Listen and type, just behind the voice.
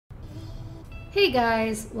Hey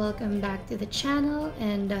guys, welcome back to the channel,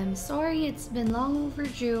 and I'm sorry it's been long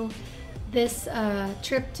overdue. This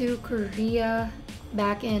trip to Korea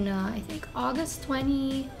back in I think August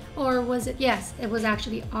 20, or was it? Yes, it was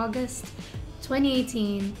actually August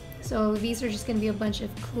 2018. So these are just gonna be a bunch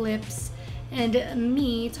of clips and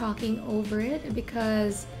me talking over it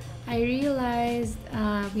because I realized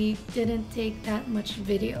we didn't take that much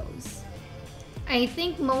videos. I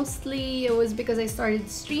think mostly it was because I started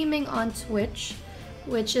streaming on Twitch,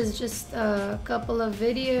 which is just a couple of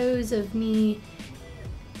videos of me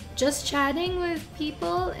just chatting with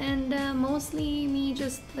people and mostly me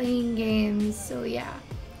just playing games. So yeah,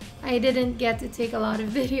 I didn't get to take a lot of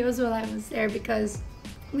videos while I was there because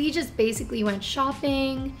we just basically went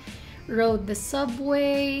shopping, rode the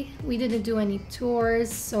subway, we didn't do any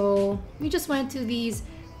tours, so we just went to these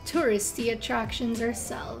touristy attractions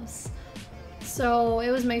ourselves. So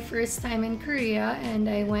it was my first time in Korea and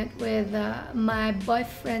I went with my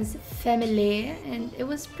boyfriend's family and it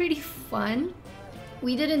was pretty fun.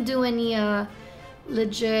 We didn't do any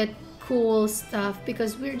legit cool stuff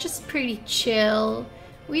because we were just pretty chill.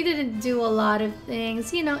 We didn't do a lot of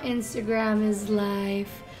things, you know, Instagram is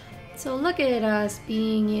life. So look at us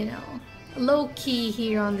being, you know, low-key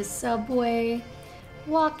here on the subway,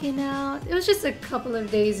 walking out. It was just a couple of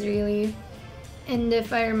days really. And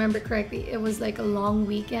if I remember correctly, it was like a long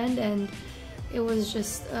weekend and it was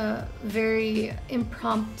just very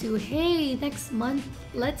impromptu. Hey, next month,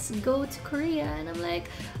 let's go to Korea. And I'm like,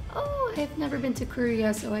 oh, I've never been to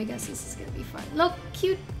Korea, so I guess this is gonna be fun. Look,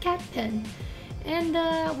 cute cat pen. And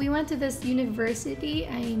we went to this university.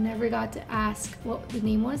 I never got to ask what the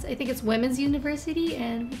name was. I think it's Women's University,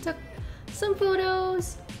 and we took some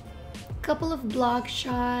photos, a couple of blog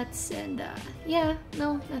shots, and yeah,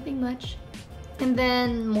 no, nothing much. And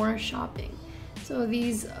then more shopping. So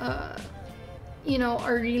these, you know,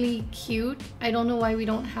 are really cute. I don't know why we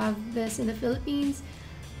don't have this in the Philippines.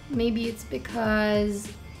 Maybe it's because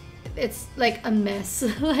it's like a mess.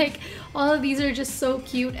 Like all of these are just so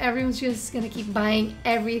cute. Everyone's just gonna keep buying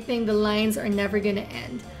everything. The lines are never gonna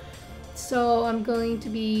end. So I'm going to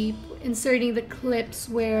be inserting the clips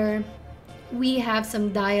where we have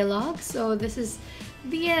some dialogue. So this is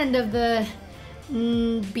the end of the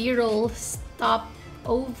B-roll stop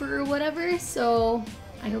over whatever. So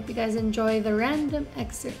I hope you guys enjoy the random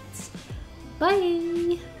excerpts.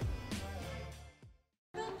 Bye!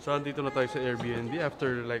 So andito na tayo sa Airbnb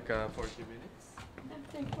after like 40 minutes.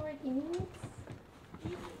 After 40 minutes?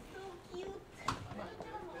 This is so cute.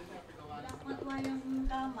 Matwayang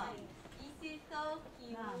kama. This is so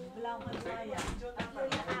cute. Walang matwayang.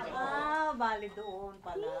 Ah, bali doon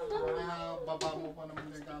pala. Baba mo pa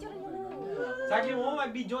naman yung kama. Sabi mo,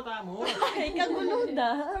 mag-video ta mo. Ay, kagulo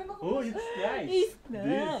na. Oh, it's nice. It's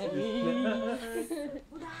nice.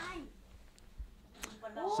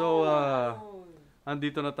 So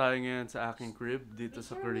andito na tayo ngayon sa aking crib dito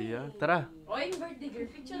sa Korea. Tara! Oy, birthday girl.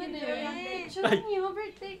 Picture na Picture niyo,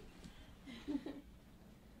 birthday.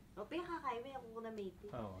 Okay, kakaiba ako na mate.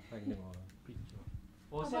 Oo, sagli mo. Picture.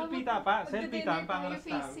 Oh, selfie ta pa. Selfie ta, pangalas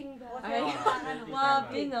ta. Ay,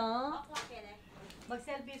 wabi no?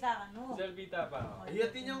 Mag-selfie ta ka no? Selfie ta pa.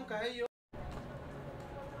 Iyatin yung kayo.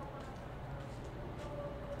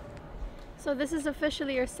 So this is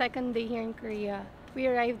officially our second day here in Korea. We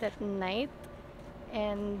arrived at night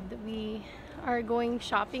and we are going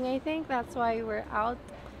shopping, I think. That's why we're out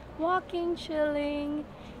walking, chilling,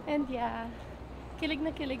 and yeah, kilig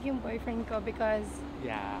na kilig yung boyfriend ko because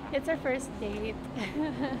it's our first date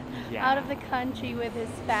out of the country with his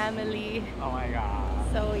family. Oh my God.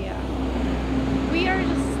 So yeah, we are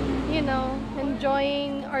just, you know,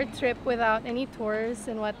 enjoying our trip without any tours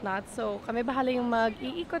and whatnot. So kami bahala yung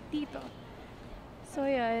mag-iikot dito. So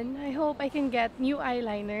yeah, and I hope I can get new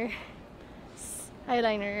eyeliners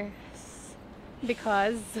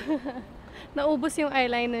because naubos yung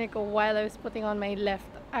eyeliner ko while I was putting on my left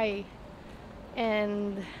eye.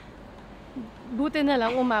 And buti na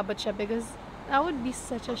lang umabot siya because that would be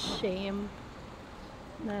such a shame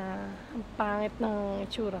na ang pangit ng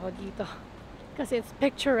itsura ko dito. Kasi it's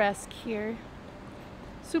picturesque here.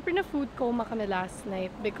 Super na food coma kami last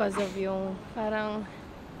night because of yung parang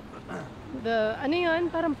ano yun,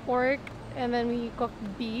 parang pork and then we cooked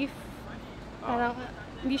beef. Parang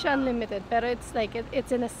hindi siya unlimited pero it's like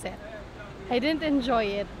it's in a set. I didn't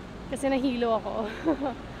enjoy it kasi nahilo ako.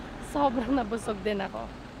 Sobrang nabusog din ako.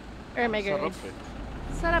 Oh my God. Sarap eh.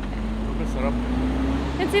 Sarap eh. Sarap.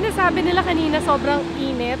 And sinasabi nila kanina sobrang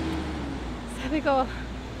init. Sabi ko,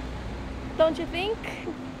 don't you think?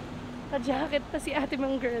 Pa-jacket pa si ate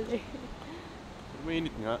mong girl eh.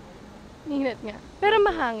 Mainit nga. Init nga. Pero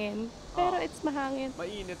mahangin. pero it's mahangin.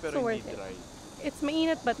 Mainit So pero worth hindi it. dry. It's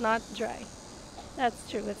mainit but not dry. That's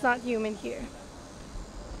true. It's not humid here.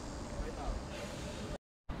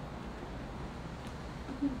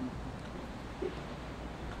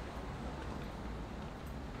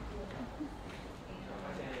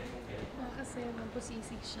 Kasi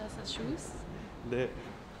nagpusisig siya sa shoes. Hindi.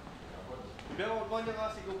 Pero huwag niya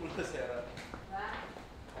kasi kupunta, Sarah.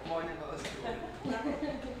 Huwag niya kasi kupunta.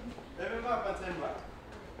 Dami ba, pansin ba?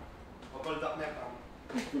 Mabaldak niya ka.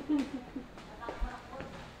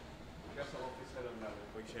 Sa office alam namin,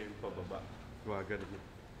 pag siya yung pababa, gumagano niya.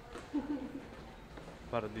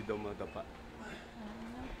 Para di daw madapa.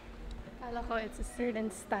 Kala ko it's a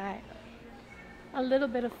certain style. A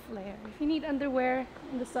little bit of flair. If you need underwear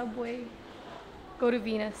in the subway, go to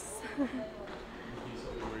Venus.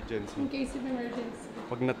 Emergency. In case of emergency.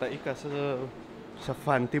 Pag natai ka sa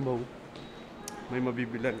Fantimo, may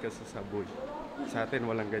mabibilan ka sa Subway. Sa atin,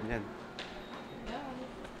 walang ganyan.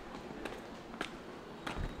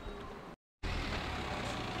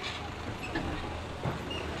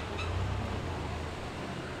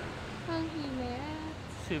 Ang init.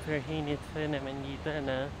 Super hinit pa naman dito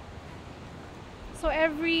na. So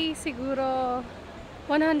every siguro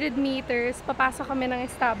 100 meters, papasok kami ng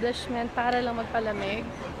establishment para lang magpalamig.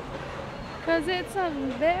 Cause it's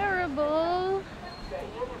unbearable.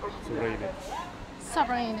 Sobrang init.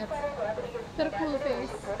 Sobrang init. Pero cool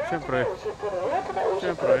face. Siyempre.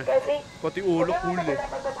 Siyempre. Pati ulo cool eh.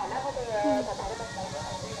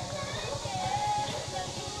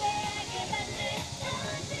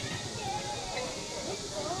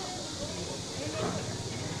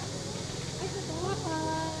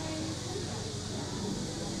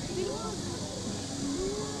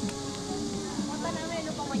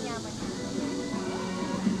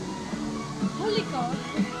 Halika.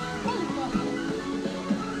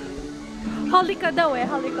 Halika daw eh,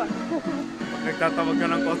 halika. Nagtatawag ka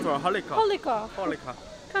ng customer, halika. Halika. Halika.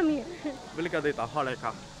 Come here. Bili ka dito,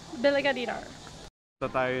 halika. Bili ka dito. Punta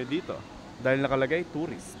tayo dito. Dahil nakalagay,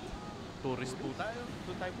 tourist. Tourist po tayo.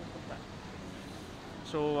 Doon tayo pupunta.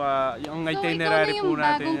 So, yung itinerary po natin. So, ikaw na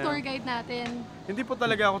yung bagong tour guide natin. Hindi po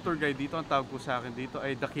talaga ako tour guide dito. Ang tawag po sa akin dito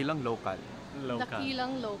ay dakilang local.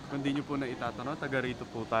 Dakilang local. Kung di nyo po na itatanong, taga rito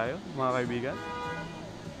po tayo, mga kaibigan.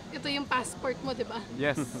 Ito yung passport mo, di ba?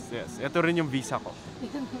 Yes, yes. Ito rin yung visa ko.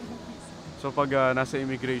 So pag nasa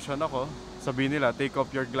immigration ako, sabihin nila, take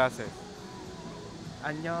off your glasses.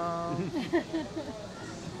 Annyeong!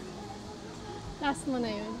 Last mo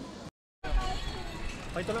na yun.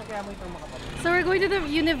 Ito lang kaya mo itong makapag. So we're going to the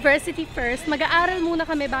university first. Mag-aaral muna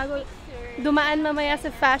kami bago dumaan mamaya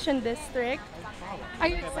sa fashion district.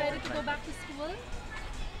 Are you excited to go back to school?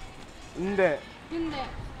 Hindi. Hindi.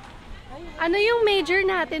 Ano yung major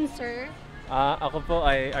natin, sir? Ako po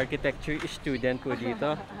ay architecture student po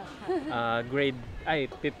dito.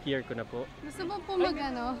 Fifth year ko na po. Gusto mo po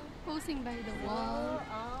posing by the wall?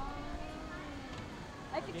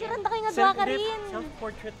 Ay, picturean na kayo nga doon ka rin.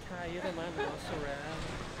 Self-portrait tayo naman. Surround.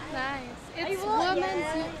 Nice. It's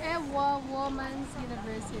Yes. Women's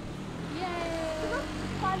University. Yay!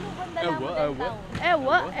 Palo ko na lang mo ng tao.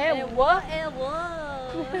 Ewa.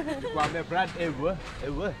 Kwame Brad, ewa.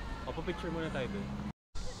 O, picture muna tayo doon.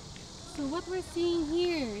 So what we're seeing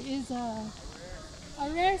here is a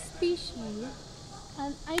rare species,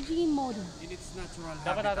 an IG model. In its natural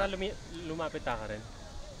Dapat lumapit ka rin.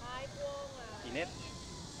 Init?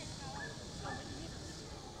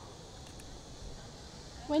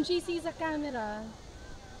 When she sees a camera,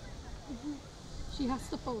 she has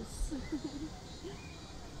to pose.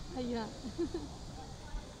 Ayan.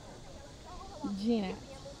 Gina.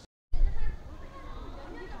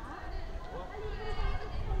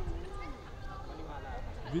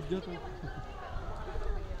 Video to.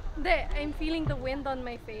 Hindi, I'm feeling the wind on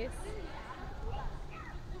my face.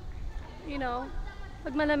 You know,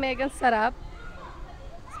 pag malamig, ang sarap.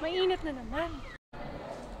 Mas mainit na naman.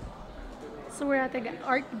 So we're at the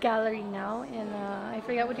art gallery now, and I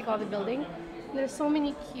forget what you call the building. There's so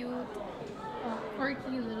many cute,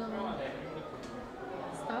 quirky little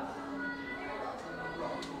stuff.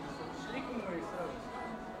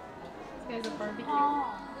 This guy's a barbecue.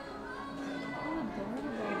 Oh,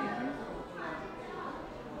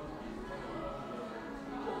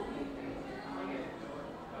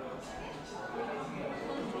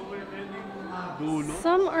 adorable.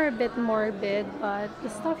 Some are a bit morbid, but the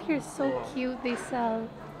stuff here is so cute. They sell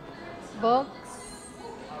books.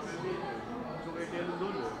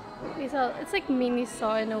 They sell, it's like mini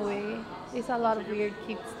saw in a way. They sell a lot of weird,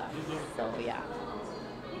 cute stuff. So yeah.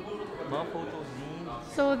 Mga photos din.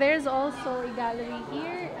 So there's also a gallery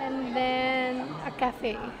here, and then a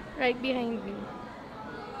cafe right behind me.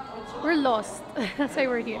 We're lost. That's why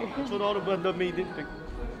we're here. Sonora banda made it.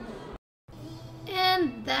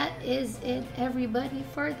 And that is it, everybody,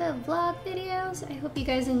 for the vlog videos. I hope you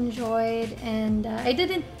guys enjoyed, and I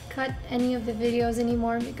didn't cut any of the videos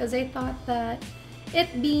anymore because I thought that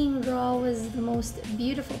it being raw was the most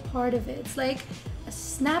beautiful part of it. It's like a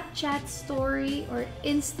Snapchat story or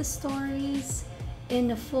Insta stories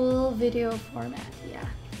in a full video format. Yeah,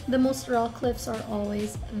 the most raw clips are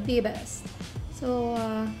always the best. So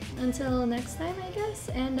until next time, I guess.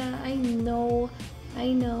 And I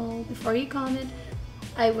know, before you comment,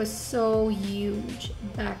 I was so huge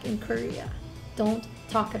back in Korea. Don't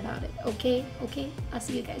talk about it, okay? Okay? I'll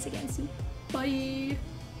see you guys again soon. Bye!